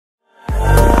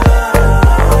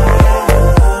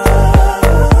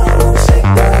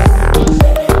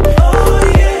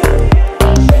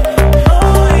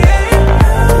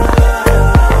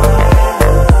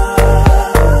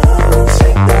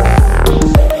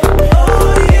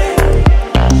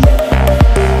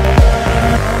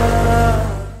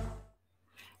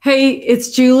Hey, it's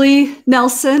Julie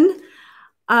Nelson,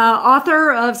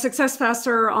 author of Success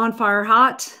Faster on Fire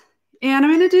Hot. And I'm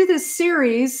going to do this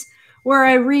series where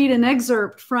I read an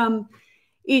excerpt from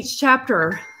each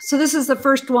chapter. So this is the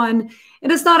first one.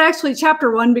 And it's not actually chapter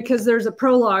one because there's a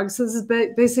prologue. So this is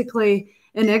basically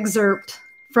an excerpt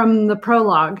from the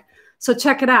prologue. So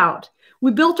check it out.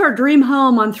 We built our dream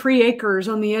home on 3 acres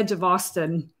on the edge of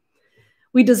Austin.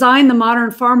 We designed the modern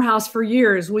farmhouse for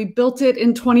years. We built it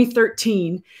in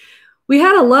 2013. We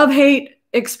had a love-hate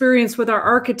experience with our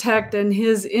architect and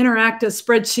his interactive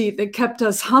spreadsheet that kept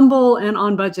us humble and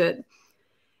on budget.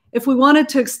 If we wanted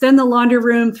to extend the laundry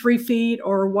room 3 feet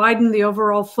or widen the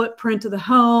overall footprint of the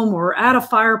home or add a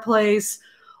fireplace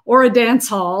or a dance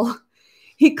hall,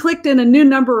 he clicked in a new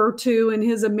number or two in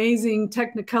his amazing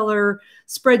Technicolor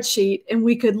spreadsheet, and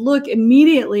we could look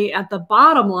immediately at the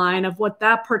bottom line of what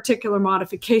that particular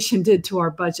modification did to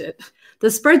our budget. The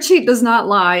spreadsheet does not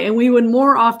lie, and we would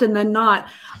more often than not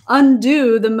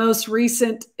undo the most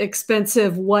recent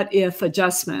expensive what-if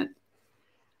adjustment.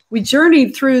 We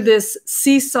journeyed through this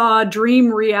seesaw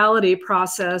dream reality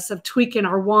process of tweaking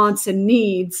our wants and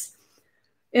needs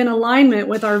in alignment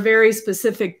with our very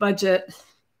specific budget.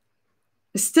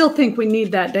 I still think we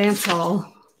need that dance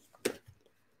hall.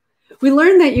 We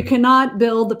learned that you cannot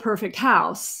build the perfect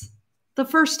house the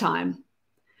first time.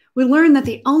 We learned that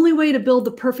the only way to build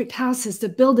the perfect house is to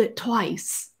build it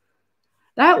twice.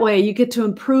 That way you get to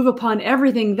improve upon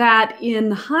everything that,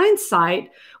 in hindsight,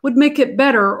 would make it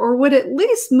better or would at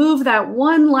least move that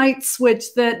one light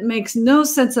switch that makes no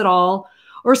sense at all,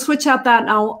 or switch out that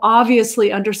now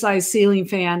obviously undersized ceiling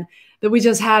fan that we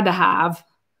just had to have.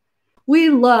 We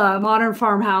love Modern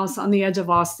Farmhouse on the edge of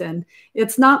Austin.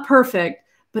 It's not perfect,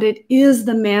 but it is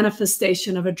the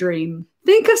manifestation of a dream.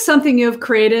 Think of something you have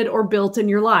created or built in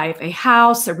your life: a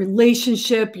house, a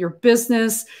relationship, your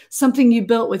business, something you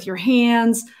built with your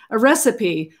hands, a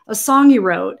recipe, a song you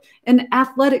wrote, an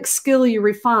athletic skill you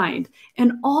refined,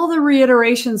 and all the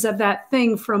reiterations of that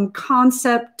thing from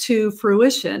concept to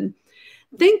fruition.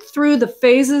 Think through the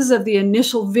phases of the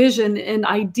initial vision and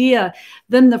idea,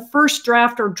 then the first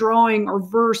draft or drawing or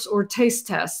verse or taste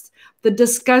test, the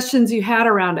discussions you had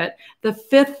around it, the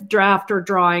 5th draft or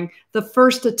drawing, the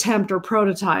first attempt or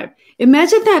prototype.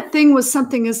 Imagine that thing was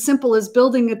something as simple as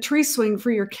building a tree swing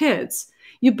for your kids.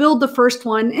 You build the first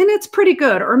one and it's pretty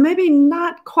good, or maybe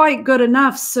not quite good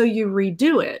enough, so you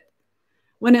redo it.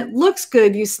 When it looks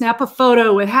good, you snap a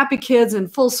photo with happy kids in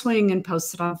full swing and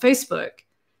post it on Facebook.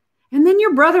 And then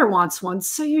your brother wants one,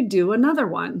 so you do another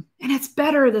one. And it's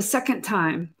better the second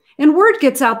time. And word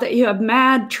gets out that you have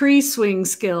mad tree swing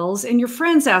skills, and your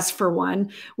friends ask for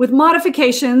one with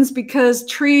modifications because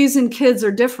trees and kids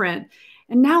are different.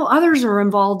 And now others are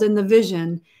involved in the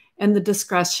vision and the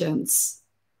discussions.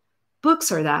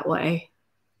 Books are that way.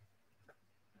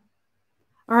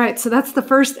 All right, so that's the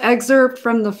first excerpt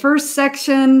from the first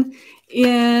section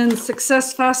in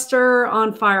Success Faster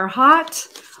on Fire Hot.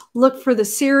 Look for the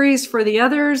series for the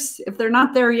others. If they're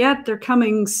not there yet, they're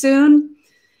coming soon.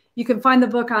 You can find the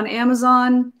book on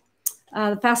Amazon.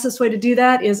 The fastest way to do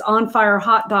that is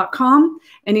onfirehot.com.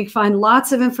 And you can find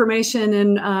lots of information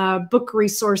and book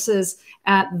resources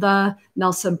at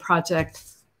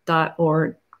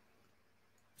thenelsonproject.org.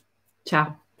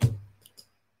 Ciao.